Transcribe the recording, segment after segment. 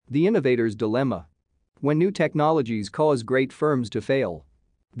The Innovator's Dilemma. When new technologies cause great firms to fail.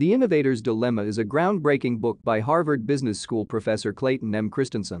 The Innovator's Dilemma is a groundbreaking book by Harvard Business School professor Clayton M.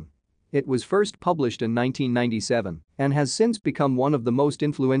 Christensen. It was first published in 1997 and has since become one of the most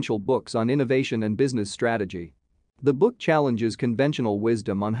influential books on innovation and business strategy. The book challenges conventional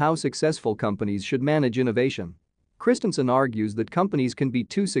wisdom on how successful companies should manage innovation. Christensen argues that companies can be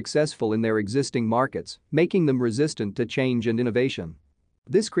too successful in their existing markets, making them resistant to change and innovation.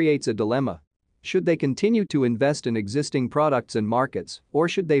 This creates a dilemma. Should they continue to invest in existing products and markets, or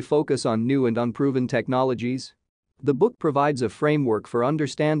should they focus on new and unproven technologies? The book provides a framework for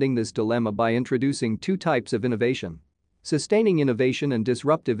understanding this dilemma by introducing two types of innovation: sustaining innovation and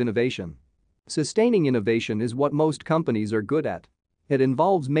disruptive innovation. Sustaining innovation is what most companies are good at. It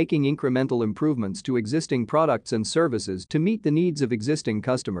involves making incremental improvements to existing products and services to meet the needs of existing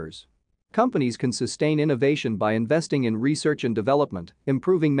customers. Companies can sustain innovation by investing in research and development,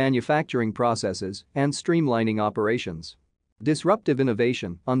 improving manufacturing processes, and streamlining operations. Disruptive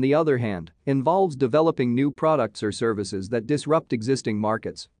innovation, on the other hand, involves developing new products or services that disrupt existing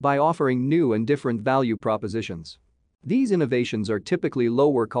markets by offering new and different value propositions. These innovations are typically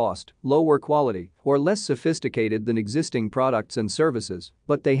lower cost, lower quality, or less sophisticated than existing products and services,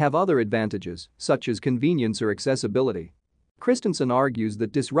 but they have other advantages, such as convenience or accessibility. Christensen argues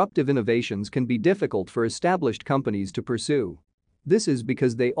that disruptive innovations can be difficult for established companies to pursue. This is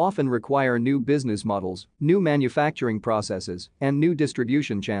because they often require new business models, new manufacturing processes, and new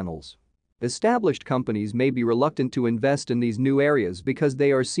distribution channels. Established companies may be reluctant to invest in these new areas because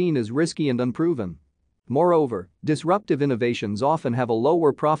they are seen as risky and unproven. Moreover, disruptive innovations often have a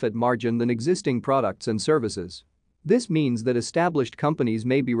lower profit margin than existing products and services. This means that established companies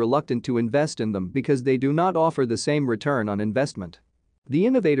may be reluctant to invest in them because they do not offer the same return on investment. The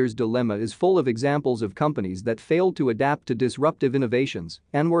Innovator's Dilemma is full of examples of companies that failed to adapt to disruptive innovations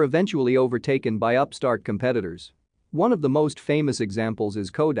and were eventually overtaken by upstart competitors. One of the most famous examples is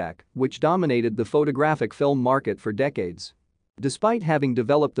Kodak, which dominated the photographic film market for decades. Despite having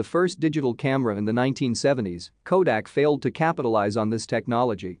developed the first digital camera in the 1970s, Kodak failed to capitalize on this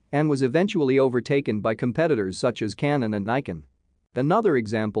technology and was eventually overtaken by competitors such as Canon and Nikon. Another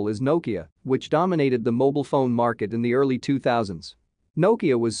example is Nokia, which dominated the mobile phone market in the early 2000s.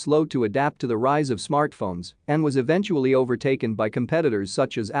 Nokia was slow to adapt to the rise of smartphones and was eventually overtaken by competitors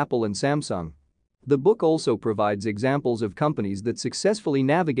such as Apple and Samsung. The book also provides examples of companies that successfully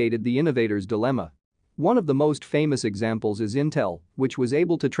navigated the Innovator's Dilemma. One of the most famous examples is Intel, which was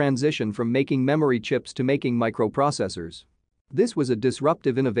able to transition from making memory chips to making microprocessors. This was a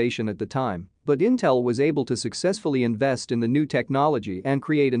disruptive innovation at the time, but Intel was able to successfully invest in the new technology and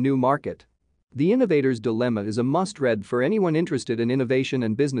create a new market. The Innovator's Dilemma is a must-read for anyone interested in innovation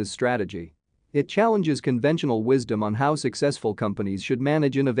and business strategy. It challenges conventional wisdom on how successful companies should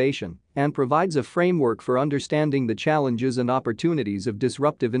manage innovation and provides a framework for understanding the challenges and opportunities of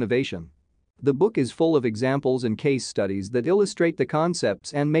disruptive innovation. The book is full of examples and case studies that illustrate the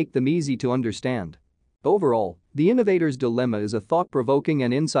concepts and make them easy to understand. Overall, The Innovator's Dilemma is a thought-provoking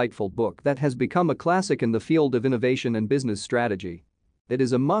and insightful book that has become a classic in the field of innovation and business strategy. It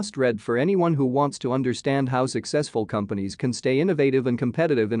is a must-read for anyone who wants to understand how successful companies can stay innovative and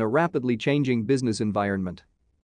competitive in a rapidly changing business environment.